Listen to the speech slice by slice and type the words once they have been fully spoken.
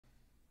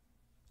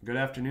Good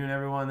afternoon,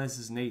 everyone. This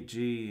is Nate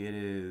G. It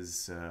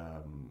is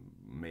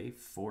May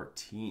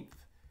 14th,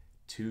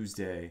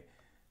 Tuesday,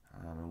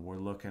 and we're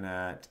looking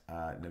at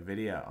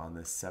NVDA on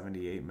the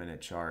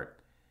 78-minute chart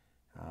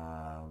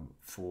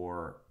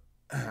for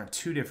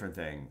two different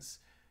things.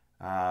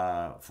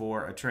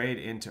 For a trade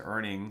into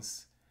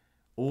earnings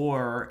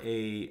or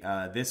a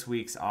this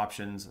week's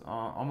options,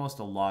 almost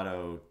a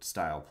lotto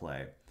style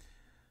play.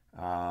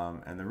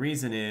 And the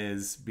reason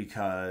is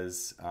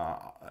because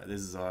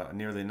this is a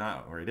nearly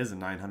not, or it is a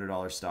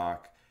 $900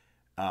 stock.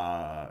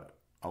 A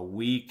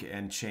week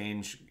and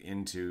change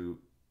into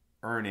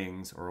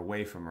earnings or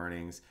away from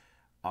earnings,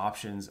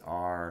 options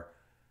are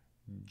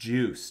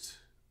juiced.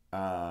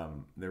 They're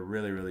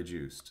really, really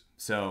juiced.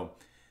 So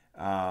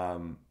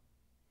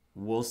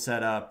we'll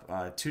set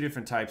up two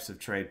different types of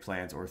trade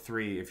plans, or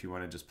three if you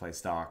want to just play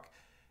stock.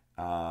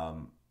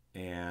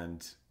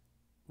 And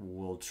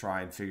we'll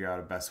try and figure out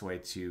a best way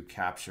to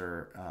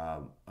capture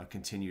a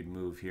continued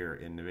move here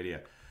in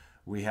NVIDIA.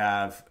 We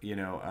have,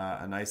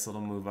 a nice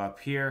little move up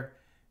here.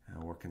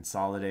 We're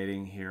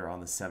consolidating here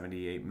on the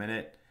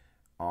 78-minute.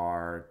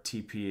 Our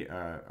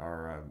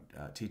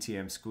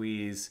TTM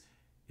squeeze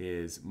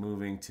is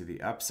moving to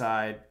the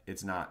upside.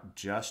 It's not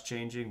just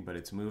changing, but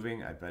it's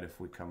moving. I bet if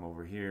we come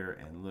over here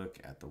and look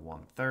at the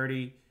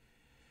 130,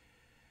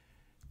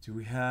 do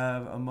we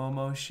have a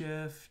Momo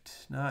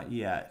shift? Not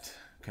yet.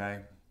 Okay.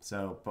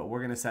 So, but we're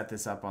going to set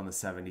this up on the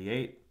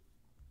 78.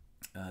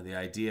 The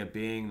idea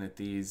being that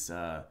these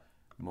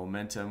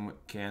momentum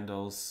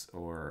candles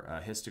or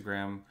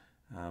histogram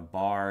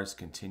bars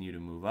continue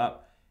to move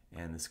up,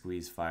 and the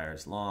squeeze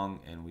fires long,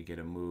 and we get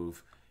a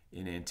move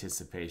in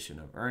anticipation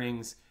of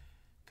earnings,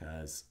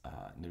 because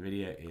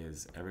NVIDIA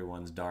is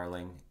everyone's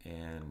darling,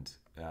 and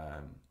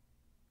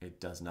it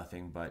does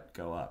nothing but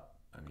go up.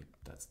 I mean,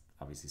 that's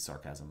obviously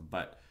sarcasm,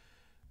 but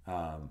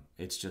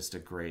it's just a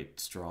great,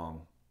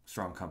 strong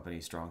company,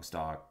 strong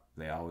stock.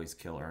 They always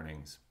kill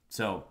earnings.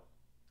 So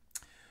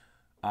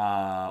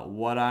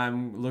what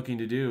I'm looking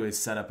to do is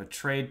set up a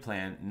trade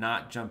plan,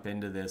 not jump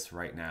into this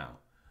right now.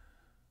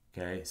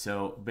 Okay,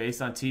 so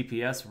based on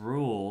TPS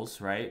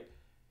rules, right,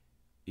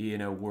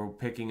 we're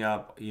picking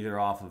up either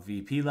off of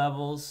VP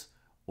levels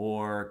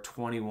or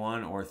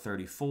 21 or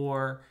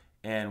 34,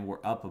 and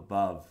we're up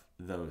above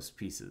those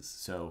pieces.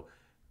 So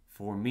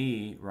for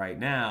me right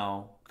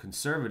now,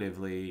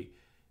 conservatively,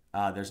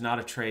 there's not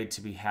a trade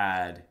to be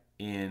had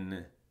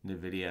in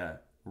NVIDIA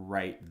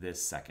right this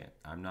second.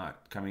 I'm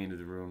not coming into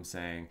the room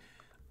saying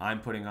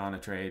I'm putting on a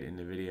trade in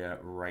NVIDIA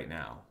right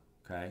now.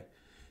 Okay.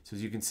 So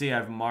as you can see,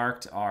 I've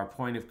marked our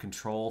point of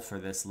control for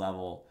this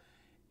level,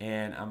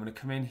 and I'm going to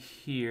come in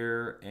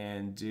here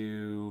and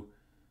do,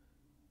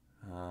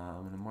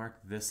 I'm going to mark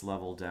this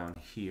level down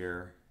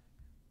here,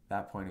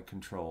 that point of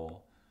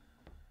control.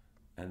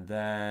 And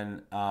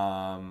then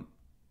I'm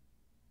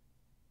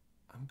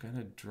going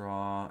to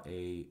draw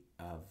a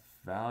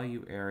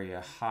value area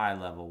high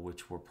level,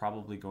 which we're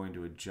probably going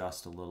to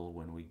adjust a little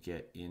when we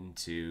get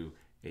into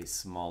a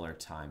smaller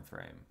time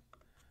frame.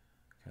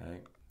 Okay,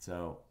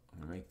 so I'm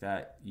going to make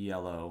that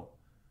yellow.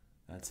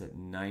 That's at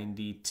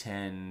 90,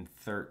 10,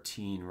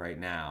 13 right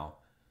now,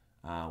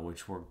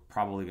 which we're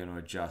probably going to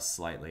adjust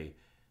slightly.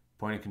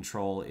 Point of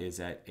control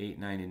is at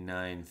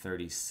 899,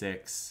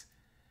 36.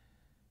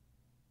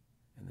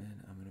 And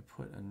then I'm going to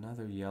put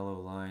another yellow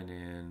line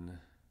in.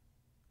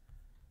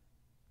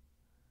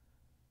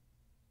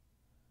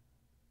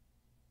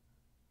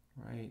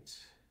 Right.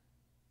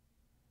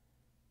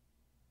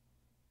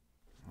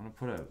 I'm going to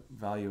put a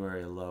value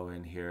area low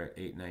in here at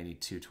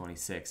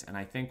 892.26, and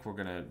I think we're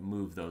going to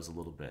move those a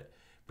little bit.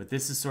 But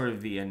this is sort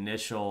of the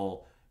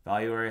initial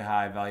value area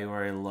high, value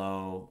area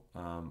low,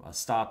 a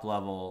stop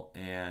level,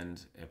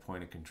 and a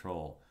point of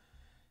control.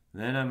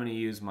 Then I'm going to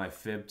use my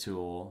fib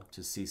tool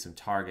to see some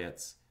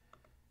targets.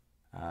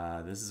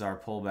 This is our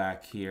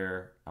pullback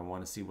here. I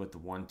want to see what the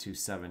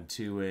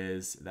 1272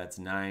 is. That's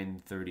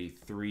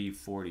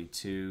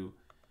 933.42.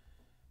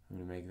 I'm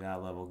going to make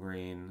that level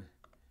green,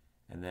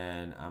 and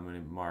then I'm going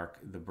to mark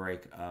the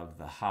break of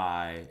the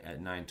high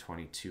at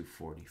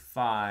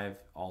 922.45,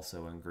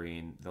 also in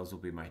green. Those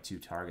will be my two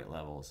target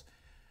levels.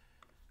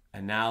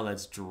 And now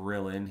let's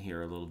drill in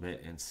here a little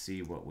bit and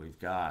see what we've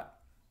got.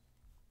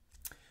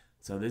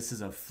 So this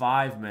is a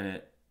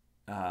 5-minute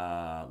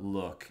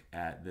look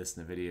at this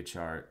NVIDIA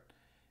chart,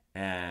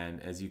 and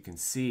as you can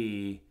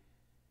see,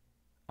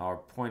 our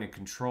point of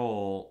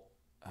control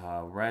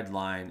red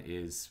line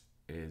is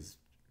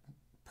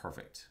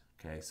perfect.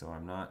 Okay, so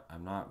I'm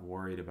not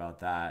worried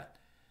about that.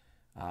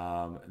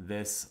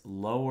 This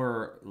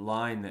lower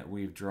line that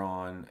we've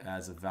drawn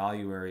as a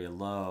value area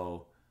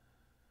low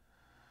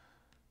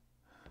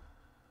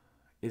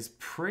is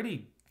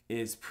pretty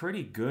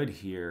good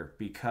here,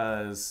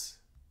 because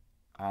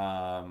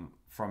from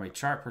a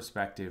chart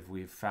perspective,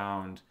 we've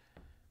found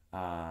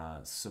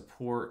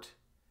support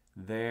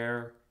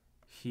there,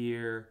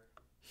 here,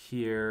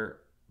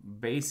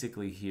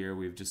 basically here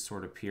we've just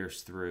sort of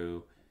pierced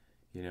through.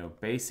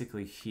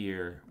 Basically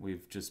here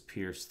we've just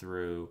pierced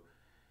through.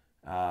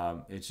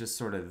 It's just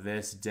sort of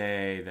this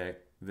day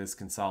that this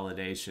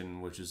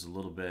consolidation, which is a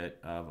little bit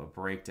of a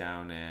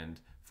breakdown and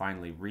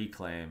finally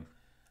reclaim,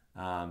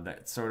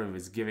 that sort of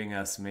is giving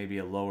us maybe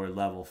a lower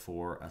level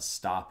for a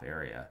stop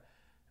area,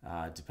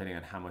 depending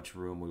on how much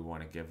room we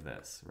want to give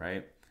this,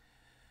 right?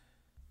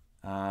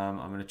 I'm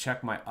going to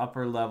check my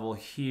upper level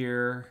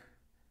here,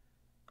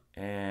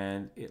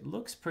 and it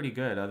looks pretty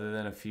good other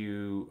than a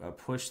few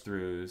push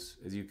throughs.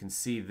 As you can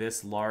see,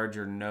 this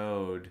larger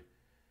node,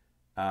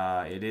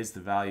 it is the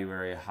value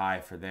area high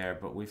for there,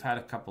 but we've had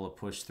a couple of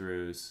push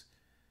throughs.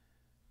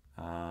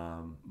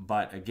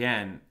 But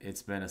again,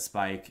 it's been a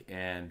spike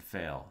and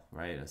fail,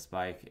 right? A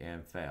spike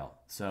and fail.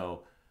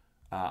 So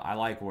I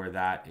like where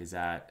that is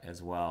at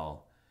as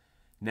well.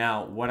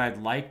 Now, what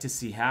I'd like to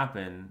see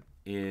happen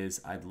is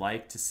I'd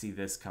like to see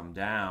this come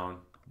down.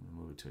 I'm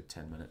gonna move it to a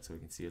 10 minute so we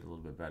can see it a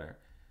little bit better.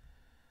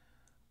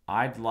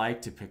 I'd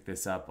like to pick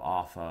this up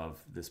off of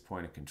this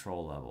point of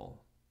control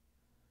level.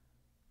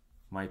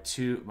 My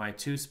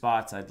two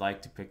spots I'd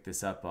like to pick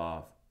this up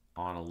off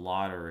on a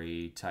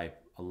lotto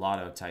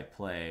type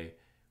play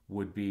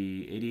would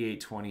be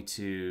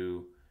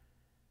 88.22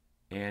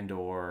 and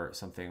or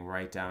something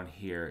right down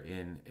here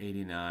in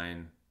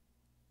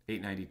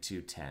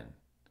 892.10,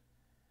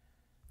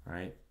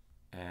 right?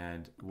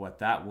 And what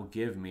that will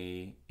give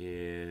me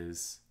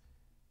is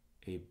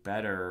a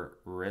better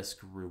risk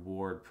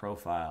reward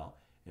profile.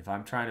 If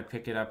I'm trying to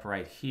pick it up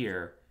right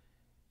here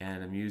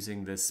and I'm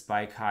using this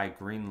spike high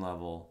green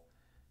level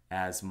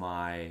as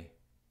my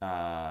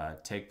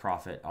take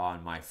profit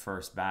on my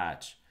first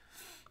batch,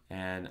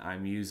 and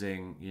I'm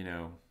using, you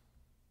know,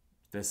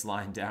 this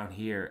line down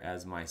here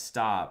as my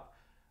stop,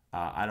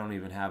 I don't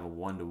even have a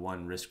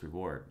 1-to-1 risk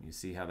reward. You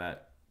see how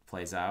that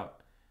plays out?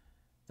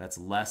 That's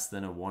less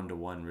than a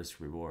 1-to-1 risk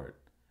reward.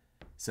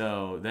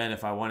 So then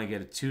if I want to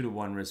get a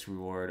 2-to-1 risk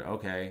reward,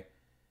 okay,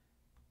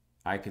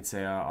 I could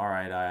say, all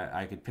right,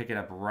 I could pick it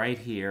up right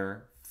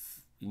here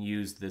and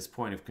use this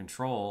point of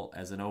control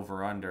as an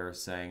over-under,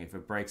 saying if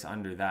it breaks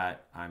under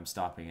that, I'm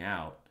stopping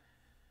out.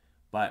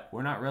 But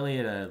we're not really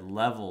at a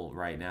level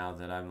right now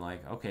that I'm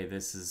like, okay,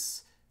 this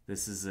is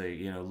a,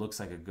 you know, looks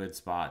like a good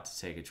spot to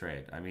take a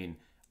trade. I mean,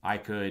 I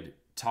could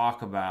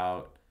talk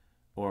about,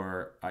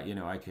 or you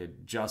know, I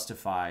could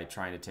justify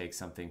trying to take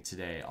something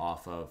today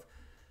off of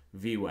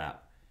VWAP.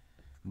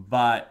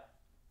 But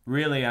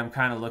really, I'm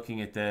kind of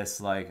looking at this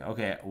like,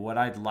 okay, what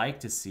I'd like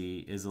to see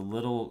is a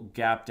little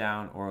gap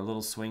down or a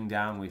little swing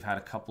down. We've had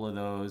a couple of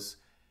those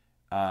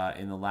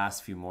in the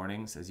last few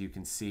mornings. As you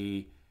can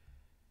see,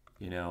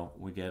 you know,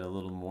 we get a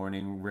little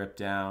morning rip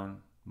down,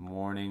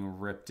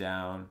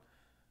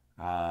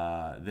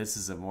 this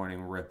is a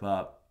morning rip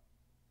up,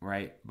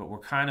 right? But we're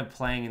kind of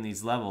playing in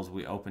these levels.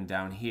 We open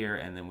down here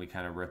and then we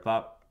kind of rip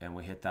up and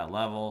we hit that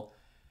level.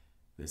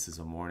 This is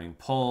a morning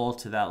pull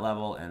to that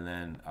level and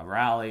then a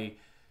rally.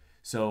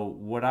 So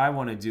what I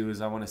want to do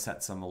is I want to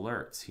set some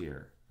alerts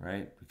here,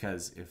 right?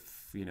 Because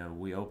if, you know,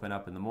 we open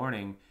up in the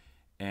morning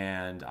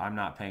and I'm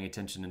not paying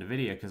attention to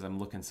NVIDIA because I'm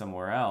looking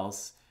somewhere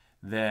else,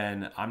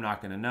 then I'm not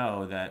going to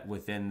know that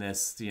within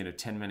this, you know,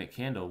 10-minute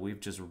candle, we've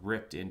just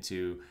ripped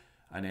into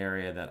an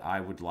area that I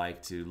would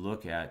like to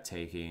look at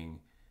taking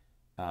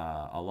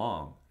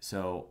along.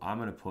 So I'm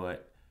going to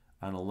put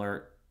an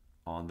alert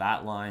on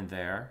that line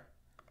there.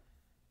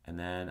 And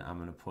then I'm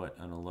going to put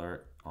an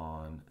alert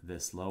on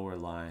this lower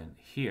line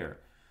here.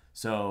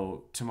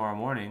 So tomorrow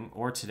morning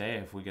or today,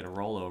 if we get a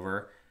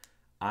rollover,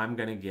 I'm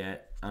going to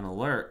get an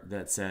alert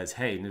that says,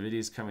 hey,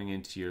 NVIDIA's coming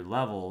into your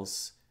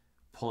levels,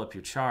 pull up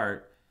your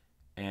chart,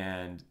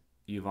 and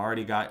you've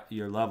already got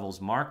your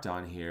levels marked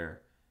on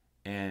here,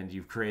 and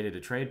you've created a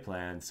trade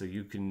plan so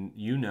you can,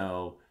 you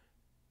know,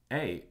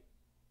 hey,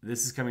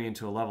 this is coming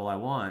into a level I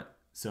want,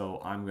 so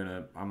I'm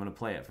gonna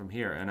play it from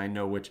here, and I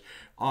know which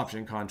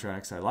option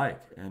contracts I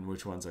like and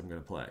which ones I'm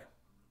gonna play.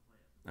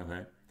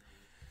 Okay,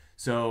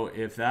 so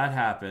if that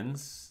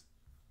happens,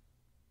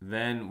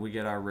 then we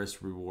get our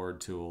risk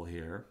reward tool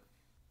here,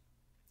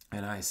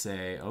 and I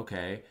say,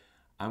 okay,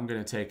 I'm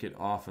gonna take it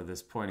off of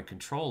this point of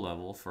control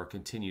level for a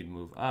continued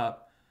move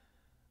up.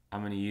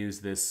 I'm gonna use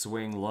this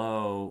swing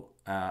low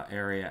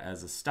area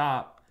as a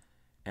stop,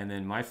 and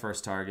then my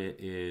first target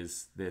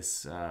is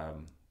this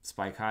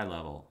spike high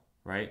level,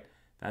 right?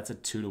 That's a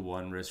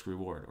 2-to-1 risk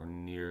reward, or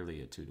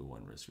nearly a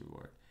 2-to-1 risk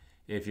reward.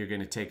 If you're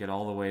going to take it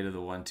all the way to the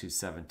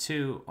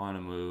 1272 on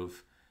a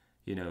move,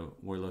 you know,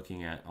 we're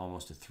looking at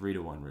almost a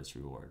 3-to-1 risk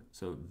reward.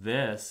 So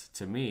this,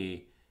 to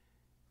me,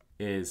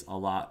 is a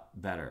lot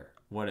better.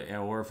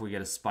 Or if we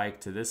get a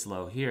spike to this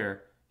low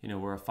here, you know,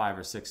 we're a 5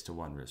 or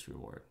 6-to-1 risk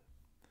reward.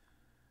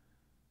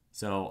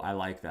 So I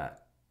like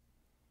that.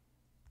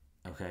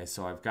 Okay,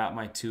 so I've got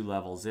my two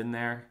levels in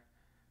there,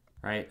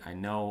 right? I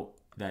know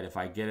that if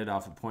I get it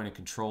off a point of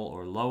control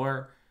or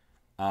lower,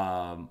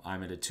 I'm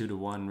at a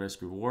 2-to-1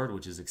 risk reward,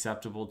 which is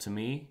acceptable to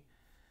me.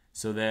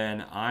 So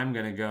then I'm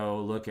going to go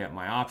look at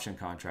my option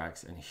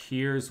contracts. And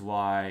here's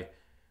why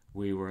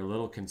we were a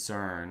little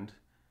concerned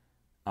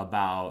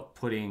about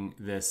putting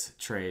this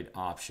trade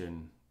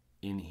option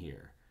in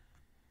here.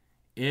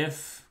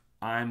 If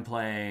I'm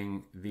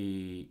playing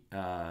the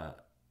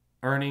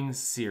earnings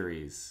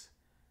series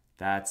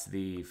That's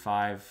the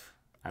I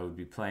would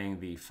be playing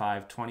the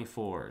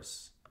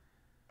 524s,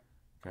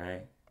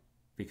 okay?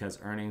 Because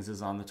earnings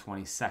is on the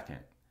 22nd.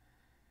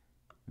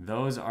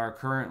 Those are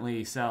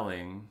currently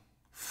selling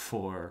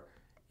for,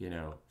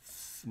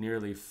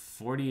 nearly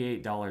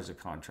 $48 a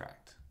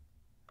contract.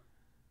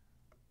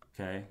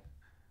 Okay?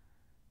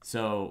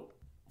 So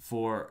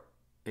for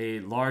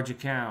a large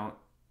account,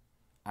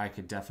 I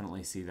could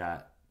definitely see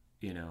that,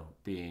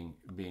 being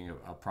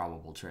a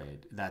probable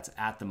trade. That's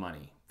at the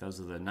money. Those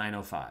are the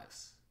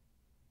 905s.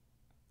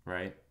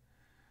 Right?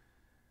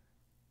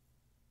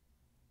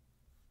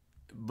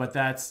 But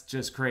that's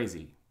just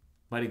crazy.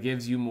 But it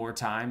gives you more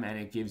time, and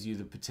it gives you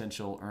the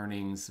potential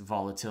earnings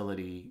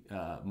volatility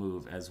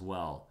move as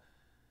well.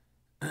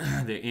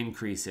 The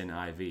increase in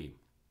IV.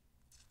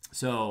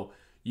 So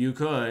you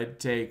could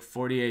take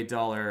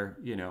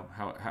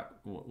 $48,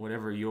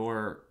 whatever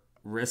your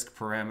risk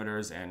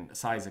parameters and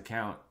size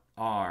account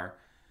are,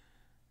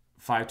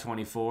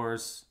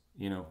 524s,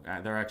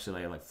 they're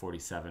actually like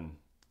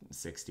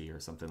 47.60 or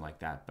something like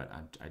that, but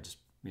I just,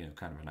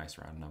 kind of a nice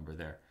round number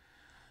there.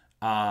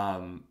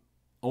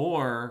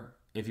 Or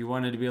if you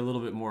wanted to be a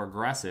little bit more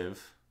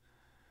aggressive,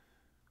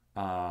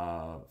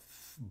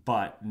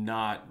 but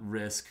not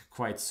risk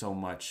quite so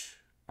much,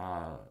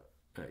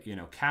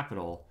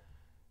 capital,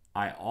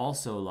 I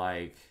also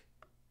like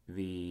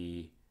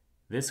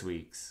this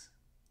week's,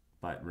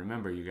 but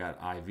remember you got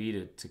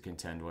IV to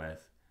contend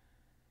with.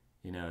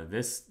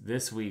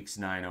 This week's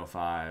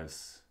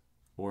 905s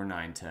or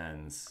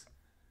 910s,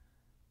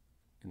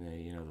 and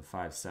the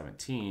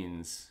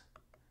 517s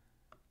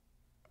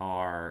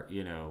are,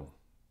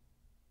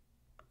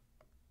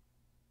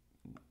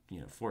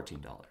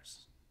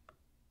 $14.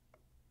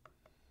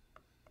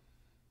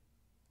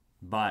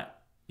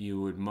 But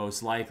you would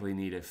most likely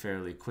need a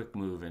fairly quick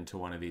move into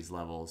one of these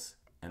levels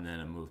and then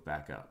a move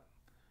back up.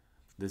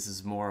 This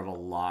is more of a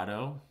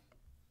lotto.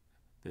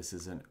 This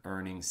is an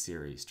earnings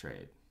series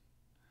trade.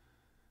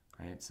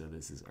 Right? So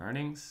this is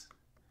earnings.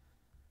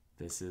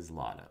 This is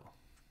lotto.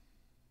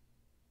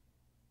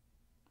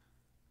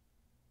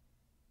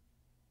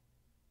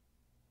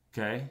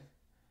 Okay?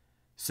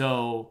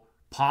 So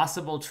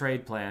possible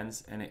trade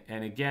plans,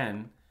 and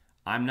again,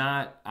 I'm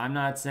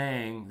not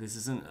saying this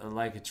isn't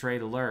like a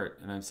trade alert,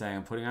 and I'm saying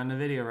I'm putting on the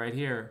video right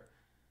here.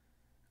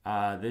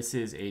 This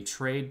is a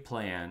trade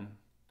plan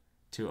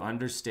to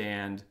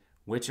understand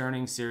which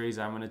earnings series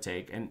I'm going to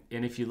take, and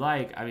if you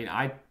like,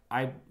 I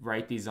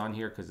write these on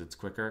here because it's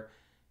quicker,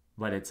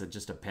 but it's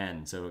just a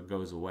pen, so it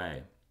goes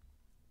away.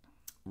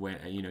 When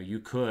you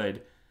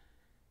could,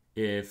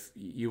 if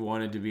you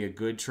wanted to be a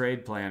good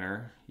trade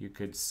planner, you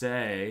could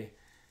say,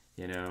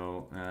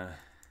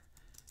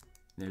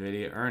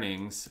 NVIDIA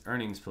earnings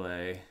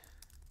play.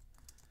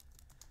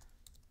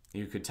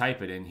 You could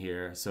type it in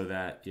here so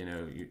that,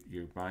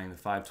 you're buying the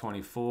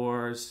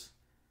 524s,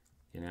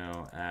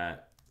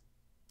 at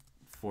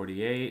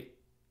 48.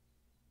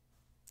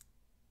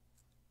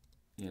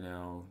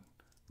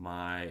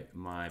 My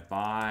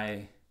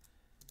buy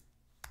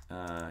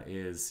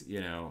is,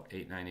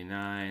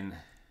 $8.99,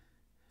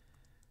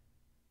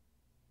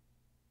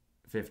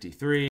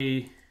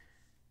 53.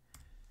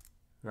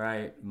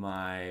 Right,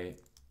 my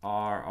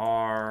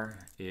RR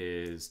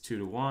is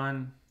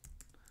 2-1.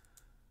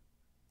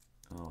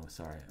 Oh,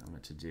 sorry, I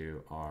meant to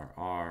do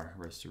RR,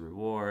 risk to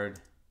reward,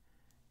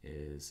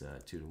 is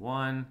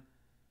 2-1.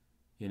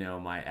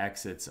 My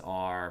exits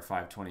are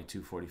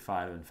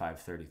 522.45 and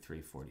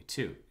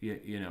 533.42.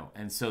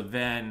 And so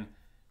then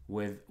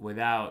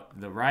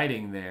without the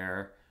writing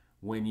there,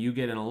 when you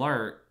get an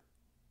alert,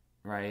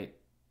 right,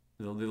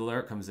 the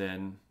alert comes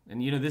in,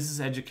 and this is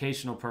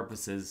educational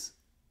purposes.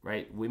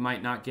 Right? We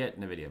might not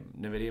get NVIDIA.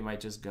 NVIDIA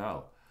might just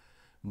go.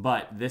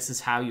 But this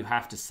is how you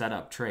have to set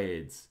up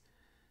trades.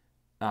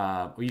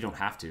 Well, you don't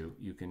have to.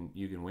 You can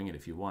wing it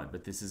if you want.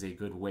 But this is a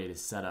good way to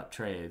set up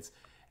trades.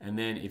 And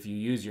then if you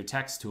use your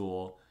text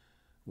tool,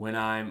 when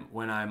I'm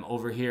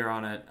over here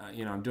on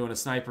I'm doing a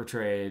sniper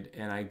trade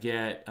and I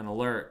get an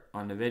alert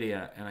on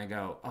NVIDIA and I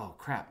go, oh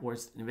crap,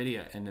 where's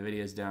NVIDIA? And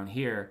NVIDIA's down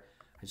here.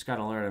 I just got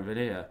an alert on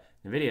NVIDIA,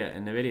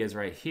 and NVIDIA's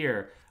right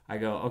here. I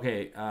go,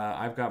 okay,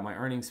 I've got my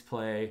earnings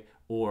play,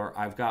 or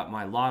I've got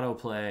my lotto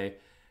play,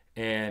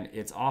 and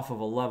it's off of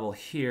a level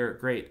here.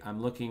 Great.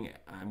 I'm looking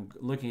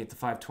at the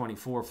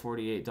 524,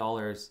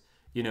 $48.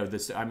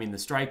 The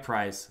strike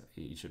price.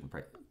 You shouldn't.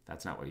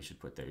 That's not what you should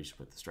put there. You should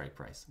put the strike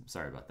price. I'm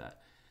sorry about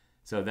that.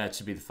 So that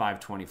should be the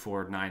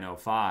 524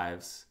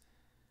 905s,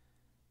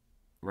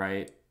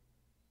 right?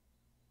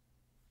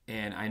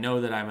 And I know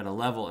that I'm at a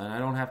level, and I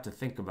don't have to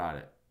think about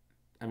it.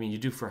 You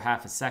do for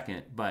half a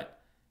second, but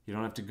you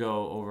don't have to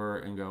go over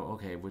and go,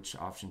 okay, which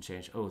option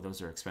change? Oh,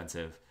 those are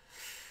expensive.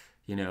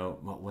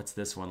 What's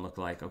this one look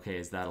like? Okay,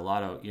 is that a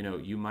lotto?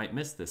 You might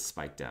miss this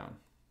spike down.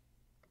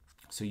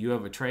 So you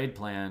have a trade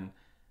plan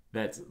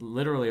that's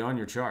literally on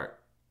your chart.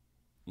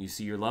 You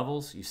see your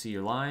levels, you see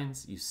your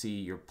lines, you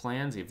see your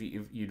plans. If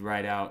you'd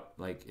write out,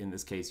 like in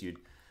this case,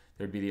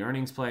 there'd be the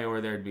earnings play,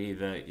 or there'd be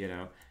the,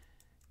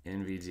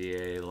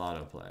 NVDA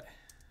lotto play,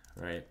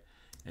 right?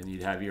 And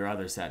you'd have your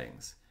other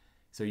settings.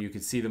 So you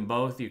could see them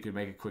both. You could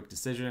make a quick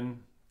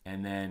decision,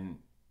 and then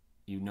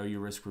you know your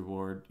risk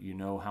reward. You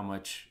know how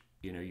much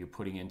you're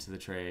putting into the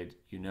trade.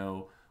 You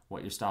know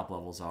what your stop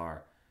levels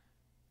are,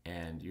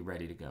 and you're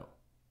ready to go.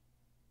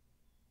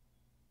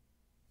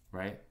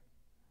 Right?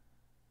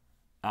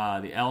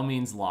 The L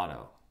means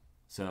lotto.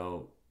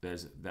 So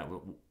there's that.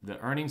 The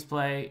earnings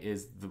play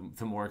is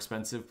the more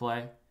expensive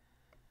play,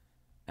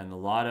 and the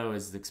lotto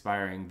is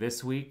expiring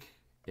this week.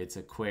 It's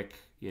a quick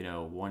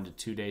 1 to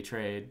 2 day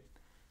trade,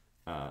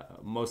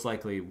 most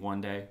likely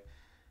 1 day,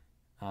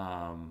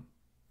 and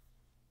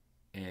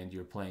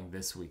you're playing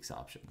this week's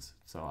options.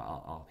 So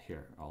I'll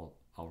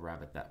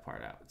rabbit that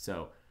part out.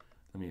 So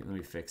let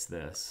me fix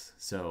this.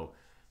 So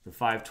the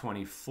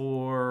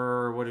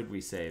 524, what did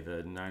we say?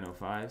 The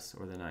 905s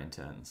or the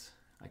 910s?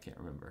 I can't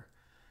remember.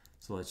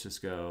 So let's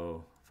just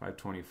go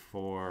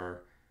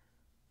 524.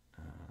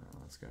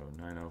 Let's go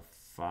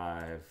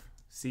 905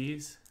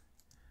 C's.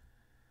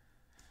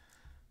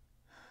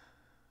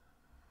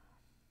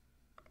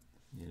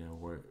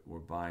 We're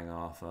buying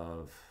off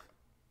of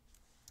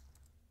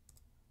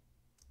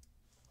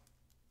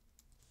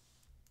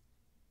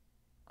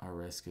our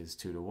risk is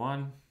 2 to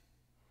 1,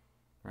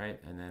 right?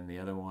 And then the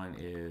other one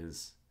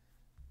is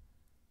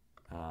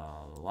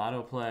the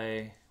lotto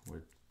play.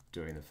 We're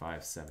doing the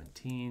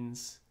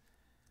 517s,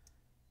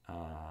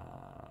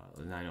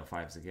 the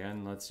 905s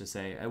again. Let's just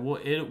say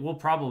we'll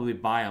probably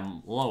buy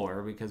them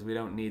lower because we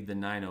don't need the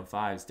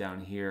 905s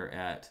down here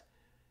at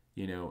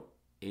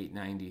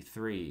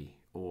 893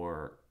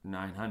 or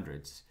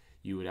 900s.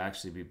 You would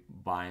actually be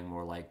buying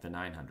more like the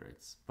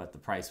 900s, but the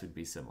price would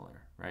be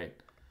similar, right?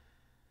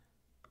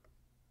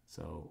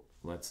 So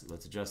let's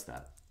adjust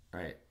that,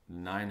 right?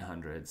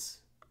 900s,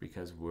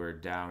 because we're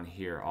down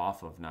here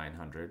off of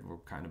 900, we're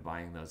kind of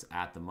buying those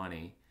at the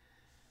money,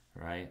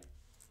 right?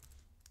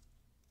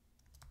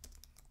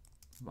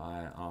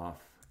 Buy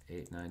off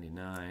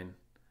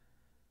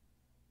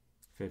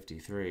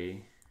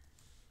 899.53.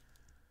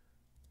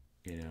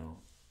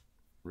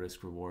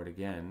 Risk reward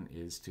again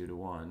is 2 to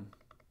 1.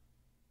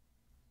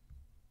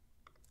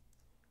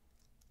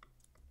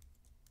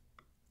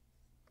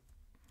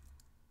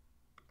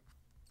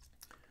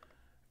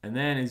 And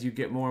then as you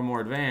get more and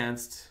more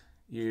advanced,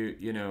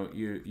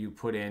 you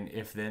put in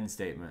if-then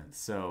statements.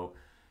 So,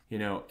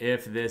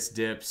 if this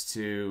dips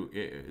to,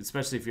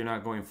 especially if you're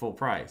not going full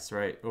price,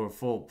 right, or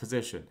full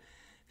position,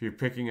 if you're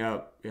picking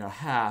up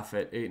half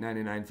at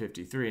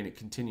 899.53 and it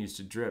continues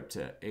to drip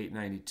to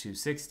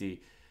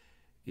 892.60,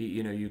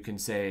 you can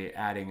say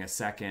adding a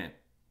second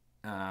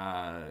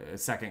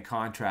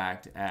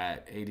contract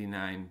at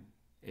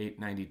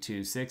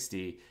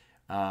 892.60,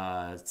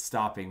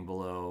 stopping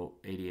below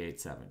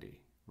 88.70,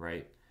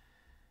 right?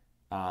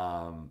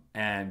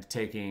 And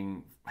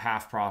taking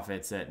half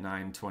profits at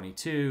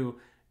 922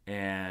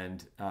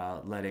 and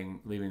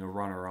leaving a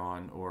runner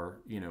on,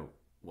 or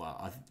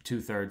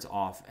 2/3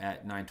 off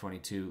at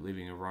 922,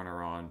 leaving a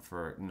runner on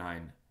for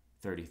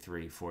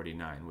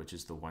 933.49, which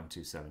is the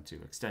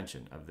 1272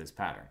 extension of this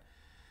pattern.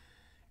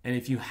 And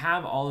if you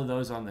have all of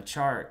those on the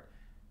chart,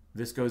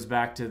 this goes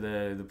back to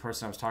the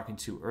person I was talking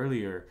to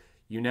earlier.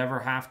 You never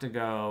have to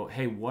go,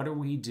 hey, what are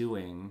we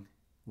doing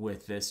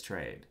with this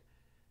trade?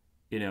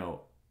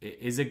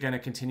 Is it going to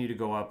continue to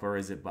go up or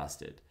is it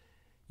busted?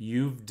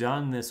 You've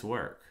done this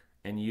work,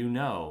 and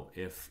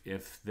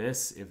if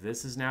this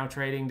is now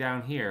trading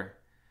down here,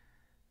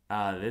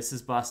 this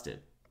is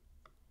busted,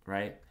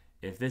 right?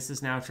 If this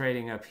is now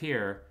trading up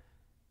here,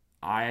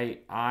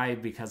 I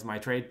because my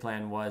trade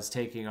plan was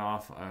taking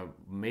off a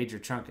major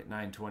chunk at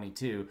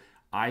 922,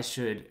 I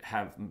should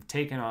have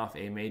taken off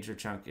a major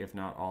chunk, if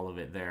not all of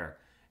it there.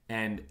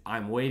 And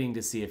I'm waiting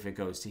to see if it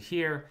goes to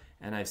here,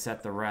 and I've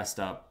set the rest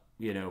up,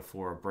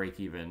 for a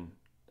break-even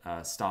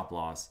stop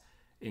loss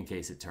in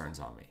case it turns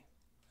on me.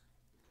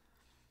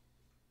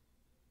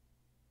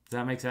 Does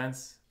that make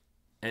sense?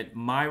 And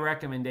my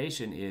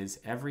recommendation is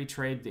every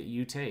trade that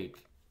you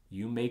take,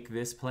 you make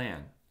this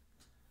plan.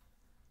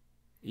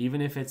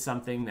 Even if it's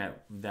something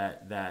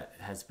that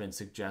has been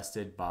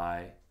suggested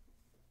by,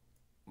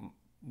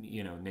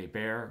 Nate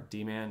Bear,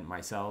 D-Man,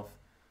 myself.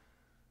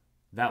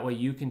 That way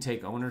you can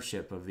take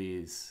ownership of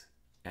these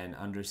and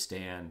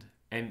understand,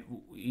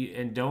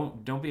 and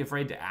don't be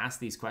afraid to ask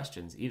these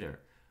questions either.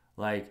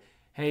 Like,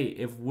 hey,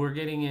 if we're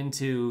getting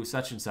into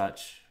such and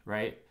such,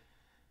 right?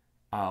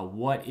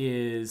 What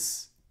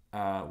is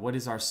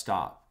our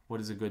stop?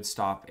 What is a good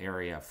stop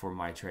area for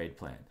my trade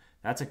plan?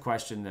 That's a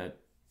question that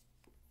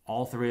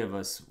all three of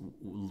us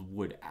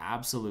would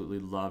absolutely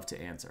love to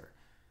answer,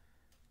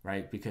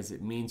 right? Because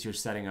it means you're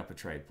setting up a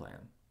trade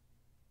plan,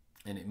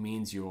 and it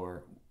means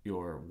you're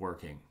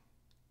working,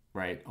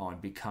 right, on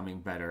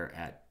becoming better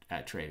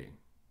at trading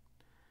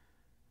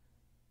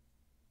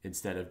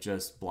instead of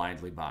just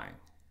blindly buying.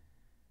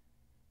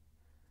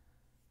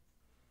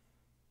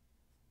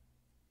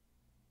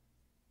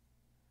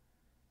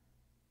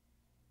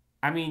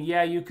 I mean,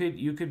 yeah, you could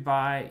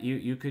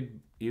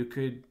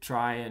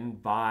try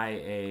and buy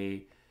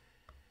a.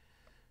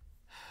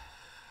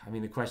 I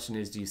mean, the question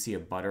is, do you see a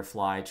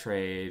butterfly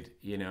trade?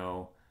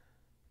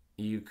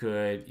 You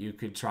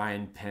could try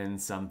and pin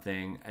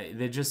something.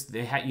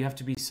 You have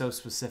to be so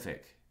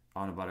specific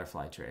on a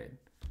butterfly trade,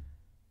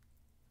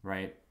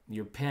 right?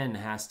 Your pin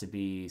has to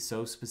be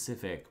so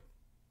specific,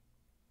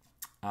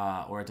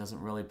 or it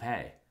doesn't really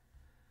pay.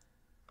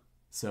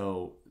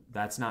 So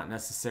that's not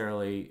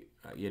necessarily,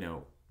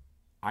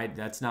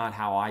 that's not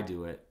how I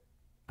do it.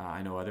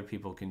 I know other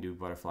people can do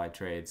butterfly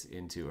trades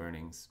into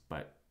earnings,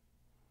 but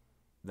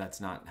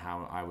that's not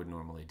how I would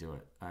normally do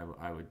it.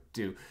 I would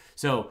do.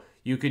 So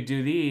you could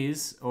do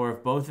these, or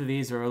if both of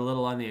these are a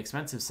little on the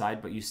expensive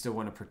side, but you still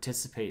want to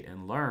participate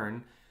and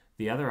learn,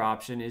 the other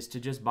option is to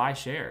just buy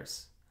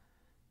shares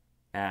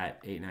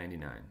at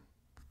 $8.99,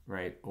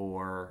 right?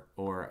 Or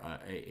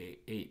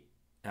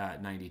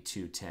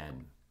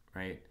 8.92.10,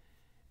 right?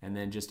 And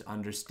then just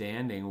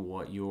understanding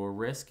what your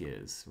risk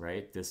is,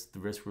 right? The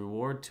risk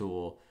reward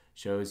tool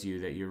shows you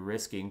that you're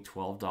risking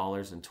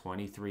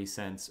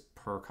 $12.23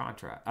 per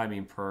contract.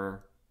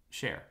 Per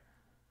share.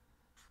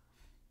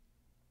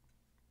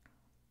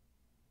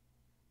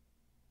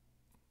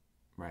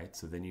 Right?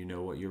 So then you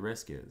know what your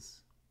risk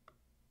is.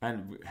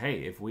 And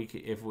hey, if you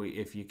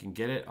can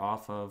get it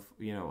off of,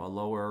 a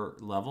lower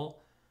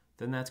level,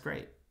 then that's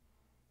great.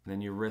 Then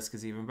your risk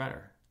is even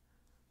better.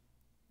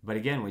 But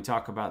again, we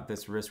talk about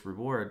this risk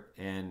reward,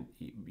 and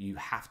you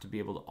have to be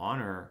able to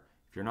honor.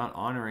 If you're not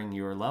honoring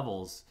your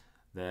levels,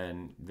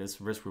 then this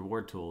risk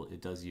reward tool,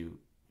 it does you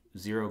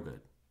zero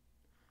good.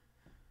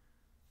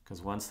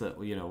 Because once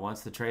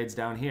the trade's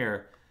down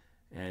here,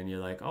 and you're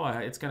like, oh,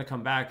 it's going to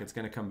come back,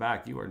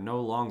 you are no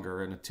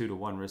longer in a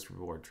 2-to-1 risk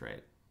reward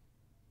trade.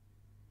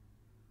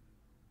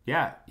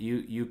 Yeah,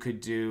 you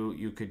could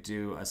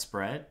do a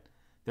spread.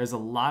 There's a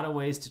lot of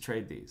ways to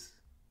trade these,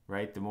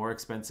 right? The more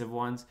expensive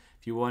ones,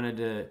 if you wanted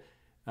to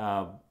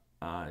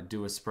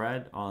do a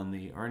spread on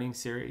the earnings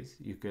series,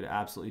 you could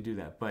absolutely do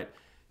that. But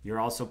you're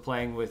also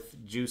playing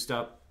with juiced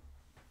up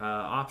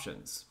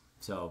options.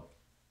 So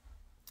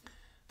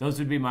those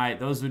would be my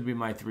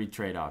 3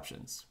 trade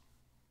options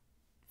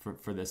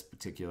for this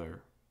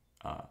particular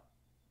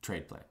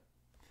trade plan.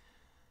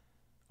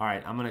 All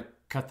right, I'm gonna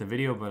cut the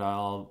video, but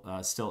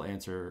I'll still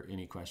answer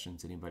any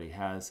questions anybody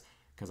has,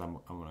 because I'm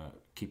gonna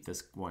keep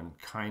this one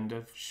kind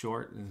of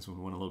short, and this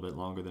one a little bit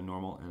longer than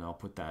normal, and I'll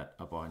put that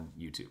up on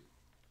YouTube.